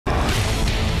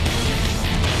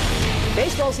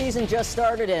Baseball season just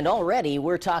started, and already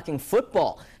we're talking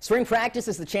football. Spring practice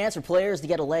is the chance for players to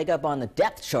get a leg up on the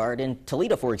depth chart. In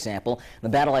Toledo, for example, the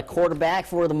battle at quarterback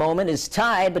for the moment is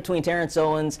tied between Terrence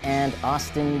Owens and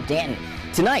Austin Dantin.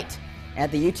 Tonight, at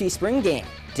the UT spring game,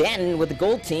 Dantin with the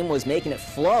Gold team was making it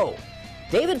flow.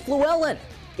 David Fluellen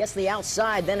gets the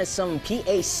outside, then as some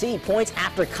PAC points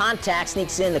after contact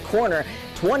sneaks in the corner.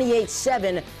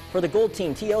 28-7 for the Gold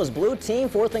team. TO's blue team,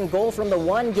 4th and goal from the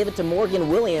 1. Give it to Morgan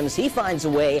Williams. He finds a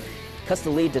way, cuts the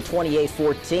lead to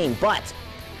 28-14. But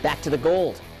back to the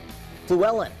Gold.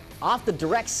 Fluellen off the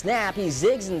direct snap. He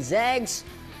zigs and zags,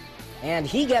 and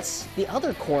he gets the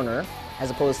other corner as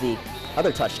opposed to the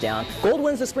other touchdown. Gold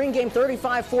wins the spring game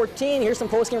 35-14. Here's some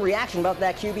post-game reaction about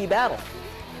that QB battle.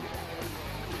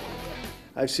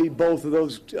 I see both of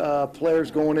those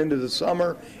players going into the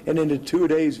summer and into 2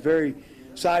 days very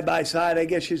side by side, I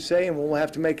guess you'd say, and we'll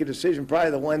have to make a decision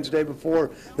probably the Wednesday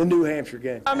before the New Hampshire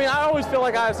game. I mean, I always feel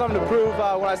like I have something to prove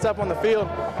when I step on the field.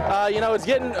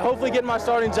 It's hopefully getting my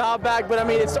starting job back, but I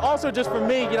mean, it's also just for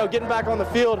me, getting back on the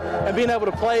field and being able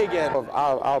to play again.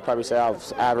 I'll probably say I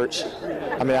was average.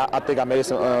 I mean, I think I made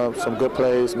some good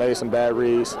plays, made some bad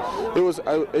reads.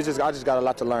 I just got a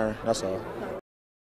lot to learn. That's all.